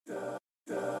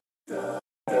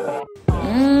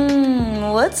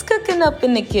What's cooking up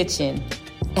in the kitchen?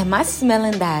 Am I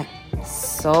smelling that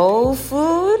soul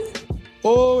food?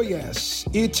 Oh yes,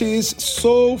 it is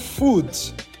soul food,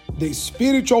 the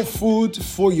spiritual food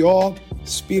for your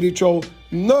spiritual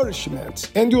nourishment.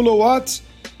 And you know what?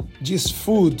 This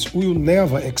food will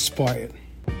never expire.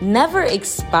 Never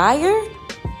expire?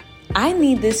 I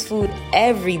need this food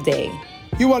every day.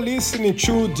 You are listening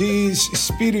to these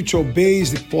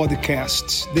spiritual-based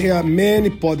podcasts. There are many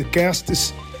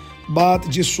podcasts, but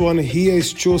this one here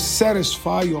is to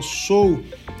satisfy your soul,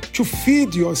 to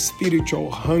feed your spiritual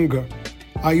hunger.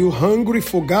 Are you hungry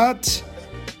for God?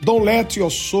 Don't let your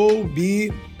soul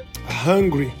be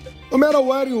hungry. No matter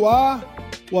where you are,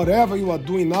 whatever you are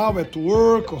doing now, at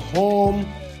work, home,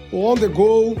 or on the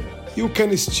go, you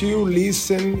can still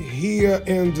listen here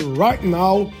and right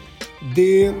now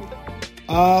the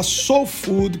Soul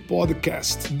Food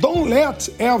podcast. Don't let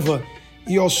ever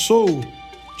your soul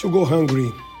to go hungry.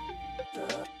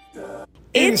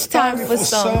 It's time for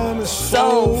some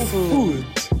soul food.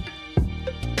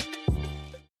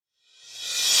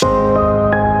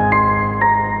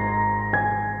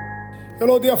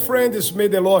 Hello, dear friends. May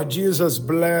the Lord Jesus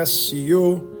bless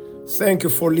you. Thank you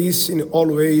for listening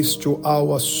always to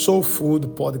our Soul Food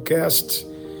podcast.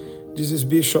 This is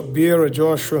Bishop Beera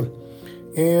Joshua.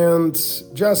 And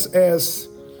just as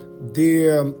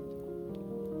the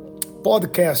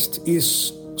podcast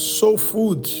is soul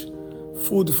food,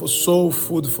 food for soul,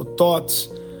 food for thoughts,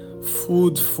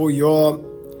 food for your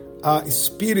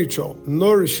spiritual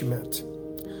nourishment.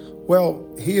 Well,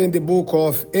 here in the book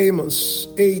of Amos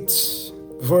 8,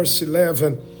 verse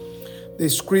 11, the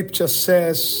scripture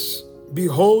says,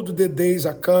 "Behold, the days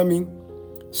are coming,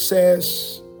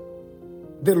 says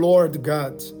the Lord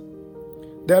God,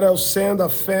 that I'll send a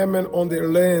famine on the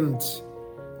land,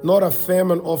 not a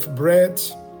famine of bread,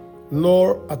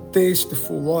 nor a taste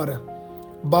for water,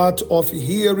 but of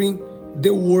hearing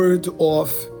the word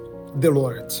of the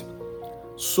Lord."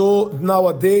 So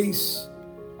nowadays,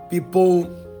 people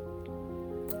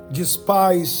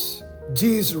despise,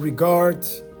 disregard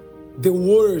the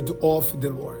word of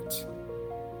the Lord.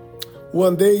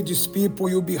 One day these people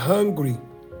will be hungry,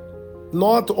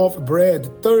 not of bread,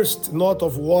 thirst not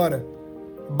of water,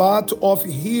 but of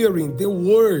hearing the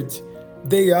word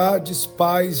they are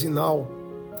despising now,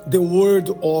 the word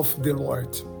of the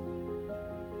Lord.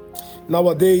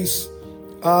 Nowadays,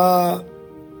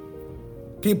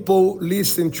 people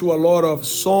listen to a lot of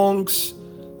songs,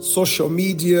 social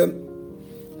media,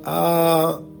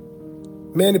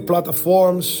 many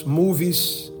platforms,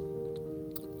 movies,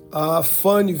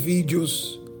 funny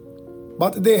videos,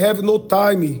 but they have no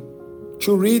time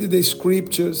to read the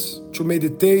scriptures, to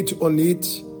meditate on it,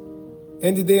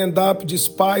 and they end up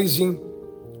despising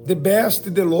the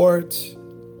best the Lord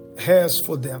has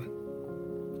for them.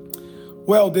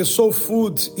 Well, the soul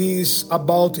food is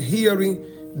about hearing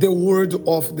the word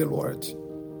of the Lord.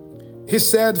 He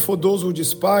said, for those who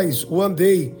despise, one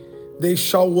day they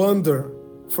shall wander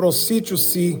from sea to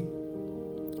sea,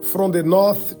 from the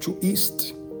north to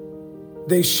east.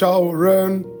 They shall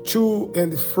run to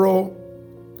and fro,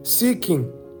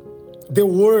 seeking the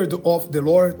word of the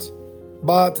Lord,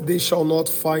 but they shall not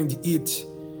find it,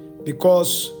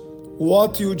 because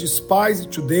what you despise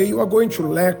today, you are going to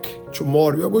lack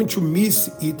tomorrow. You are going to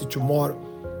miss it tomorrow.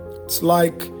 It's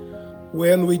like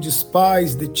when we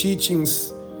despise the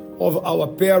teachings of our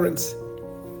parents.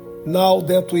 Now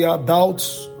that we are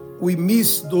adults, we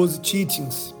miss those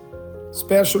teachings,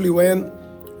 especially when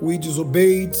we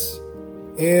disobeyed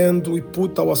and we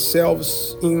put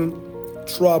ourselves in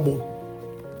trouble.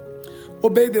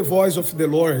 Obey the voice of the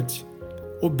Lord.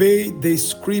 Obey the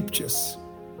scriptures.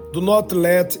 Do not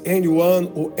let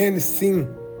anyone or anything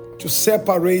to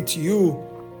separate you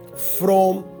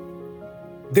from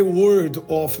the word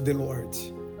of the Lord.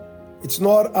 It's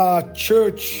not a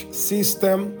church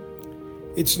system.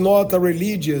 It's not a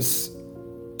religious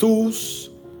tools,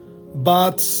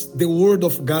 but the word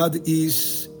of God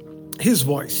is His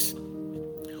voice.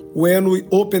 When we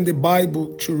open the Bible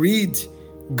to read,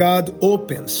 God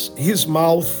opens His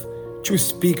mouth to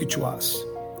speak to us.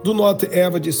 Do not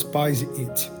ever despise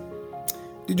it.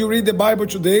 Did you read the Bible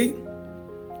today?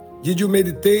 Did you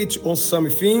meditate on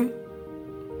something?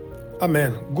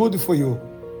 Amen. Good for you.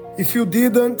 If you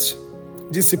didn't,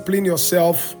 discipline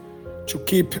yourself to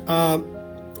keep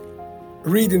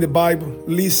reading the Bible,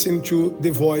 listen to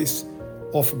the voice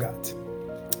of God.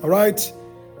 All right?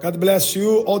 God bless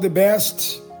you. All the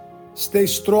best. Stay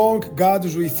strong. God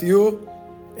is with you.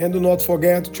 And do not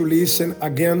forget to listen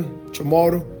again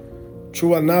tomorrow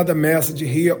to another message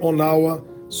here on our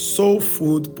Soul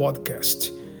Food podcast.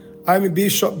 I'm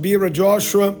Bishop Beera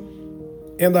Joshua,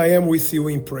 and I am with you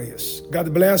in prayers.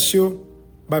 God bless you.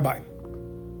 Bye-bye.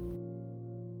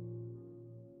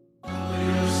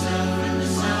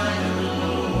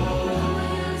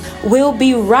 We'll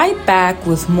be right back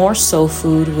with more Soul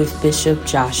Food with Bishop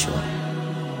Joshua.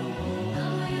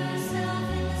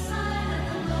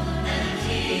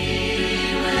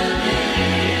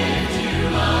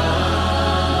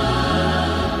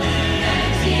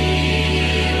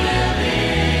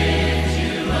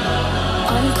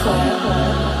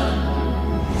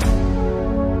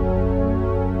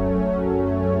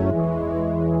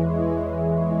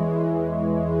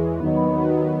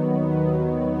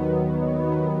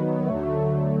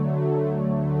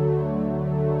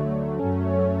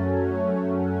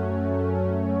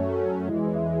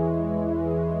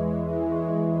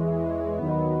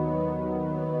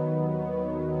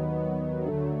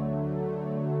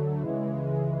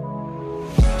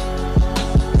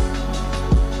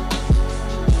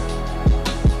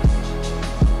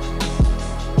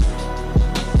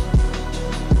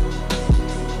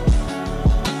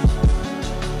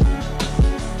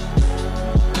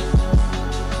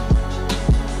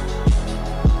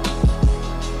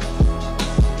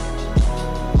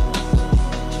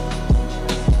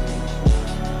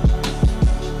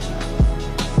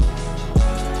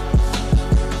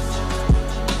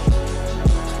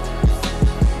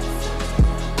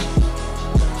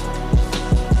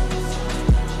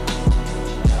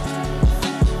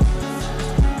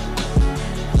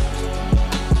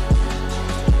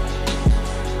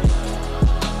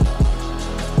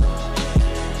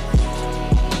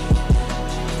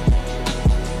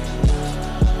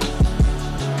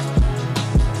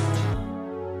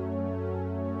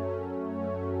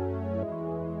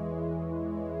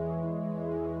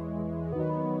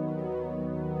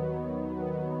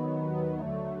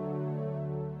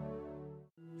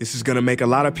 This is gonna make a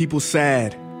lot of people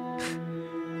sad,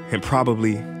 and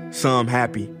probably some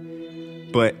happy,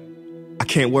 but I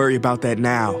can't worry about that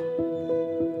now.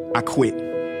 I quit.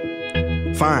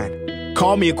 Fine,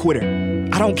 call me a quitter.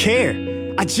 I don't care.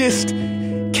 I just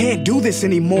can't do this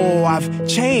anymore. I've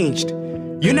changed.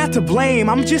 You're not to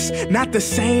blame. I'm just not the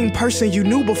same person you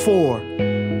knew before.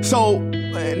 So,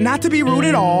 not to be rude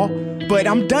at all, but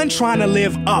I'm done trying to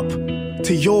live up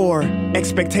to your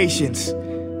expectations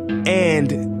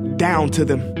and down to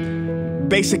them.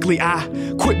 Basically, I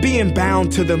quit being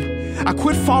bound to them. I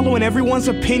quit following everyone's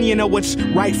opinion of what's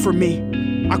right for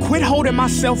me. I quit holding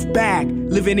myself back,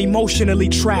 living emotionally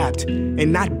trapped,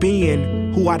 and not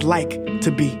being who I'd like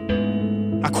to be.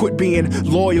 I quit being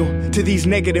loyal to these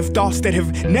negative thoughts that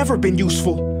have never been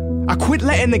useful. I quit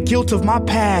letting the guilt of my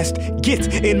past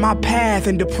get in my path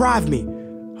and deprive me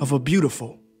of a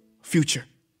beautiful future.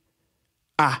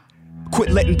 I quit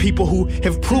letting people who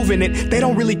have proven it they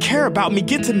don't really care about me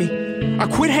get to me. I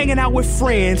quit hanging out with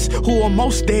friends who on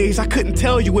most days I couldn't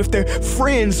tell you if they're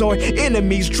friends or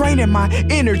enemies, draining my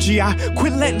energy. I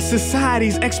quit letting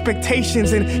society's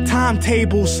expectations and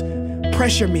timetables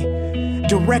pressure me,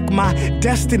 direct my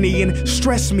destiny and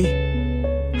stress me.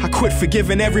 I quit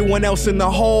forgiving everyone else in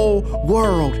the whole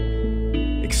world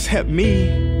except me.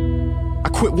 I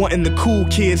quit wanting the cool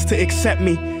kids to accept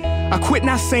me. I quit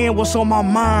not saying what's on my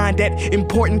mind at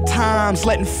important times,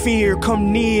 letting fear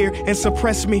come near and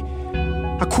suppress me.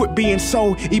 I quit being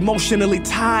so emotionally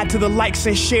tied to the likes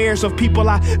and shares of people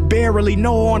I barely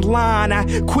know online.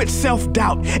 I quit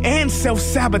self-doubt and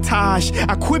self-sabotage.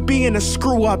 I quit being a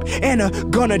screw-up and a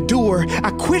gonna-doer.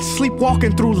 I quit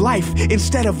sleepwalking through life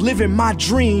instead of living my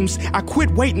dreams. I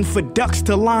quit waiting for ducks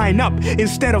to line up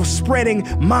instead of spreading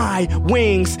my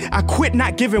wings. I quit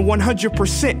not giving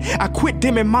 100%. I quit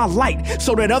dimming my light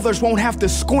so that others won't have to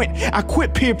squint. I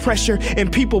quit peer pressure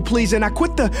and people-pleasing. I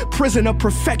quit the prison of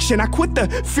perfection. I quit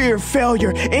the fear of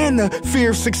failure and the fear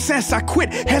of success. I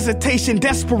quit hesitation,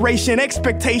 desperation,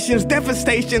 expectations,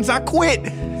 devastations. I quit.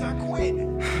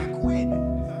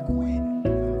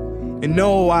 And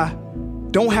no, I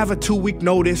don't have a 2-week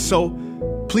notice, so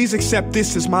please accept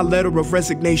this as my letter of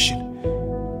resignation.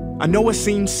 I know it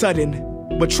seems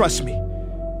sudden, but trust me,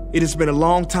 it has been a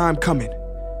long time coming.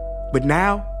 But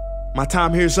now, my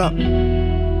time here's up.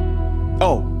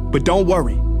 Oh, but don't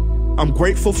worry. I'm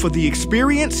grateful for the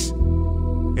experience,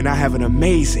 and I have an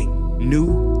amazing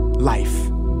new life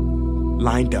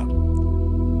lined up.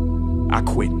 I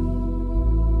quit.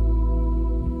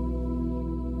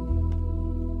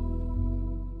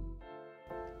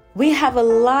 We have a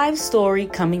live story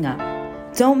coming up.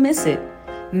 Don't miss it.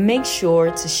 Make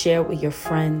sure to share with your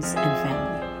friends and family.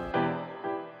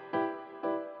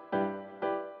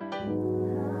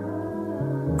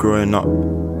 Growing up,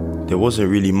 there wasn't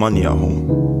really money at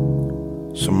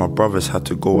home, so my brothers had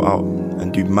to go out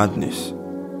and do madness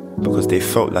because they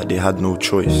felt like they had no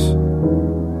choice.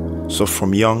 So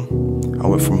from young, I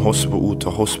went from hospital to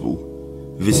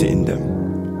hospital, visiting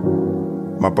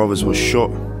them. My brothers were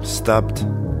shot, stabbed.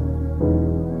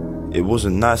 It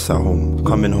wasn't nice at home.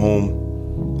 Coming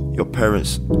home, your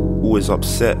parents always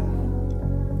upset,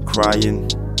 crying.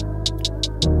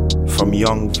 From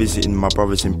young, visiting my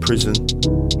brothers in prison,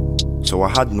 so I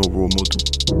had no role model.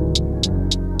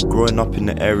 Growing up in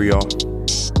the area,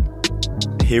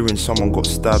 hearing someone got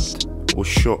stabbed or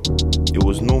shot, it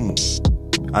was normal.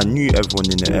 I knew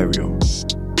everyone in the area,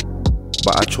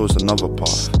 but I chose another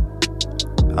path.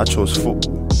 I chose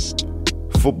football.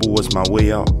 Football was my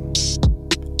way out.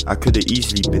 I could have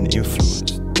easily been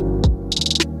influenced,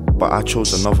 but I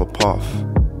chose another path.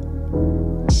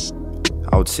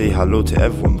 I would say hello to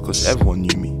everyone because everyone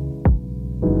knew me.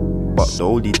 But the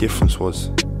only difference was,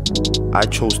 I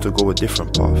chose to go a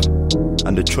different path,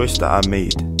 and the choice that I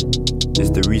made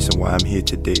is the reason why I'm here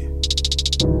today.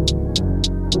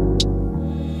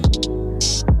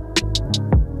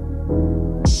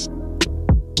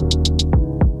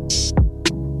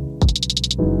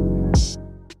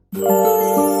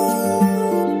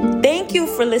 Thank you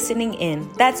for listening in.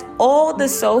 That's all the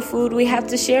soul food we have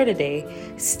to share today.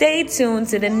 Stay tuned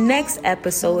to the next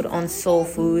episode on soul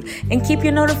food and keep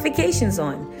your notifications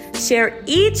on. Share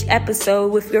each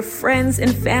episode with your friends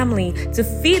and family to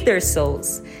feed their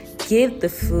souls. Give the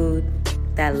food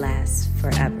that lasts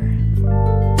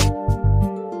forever.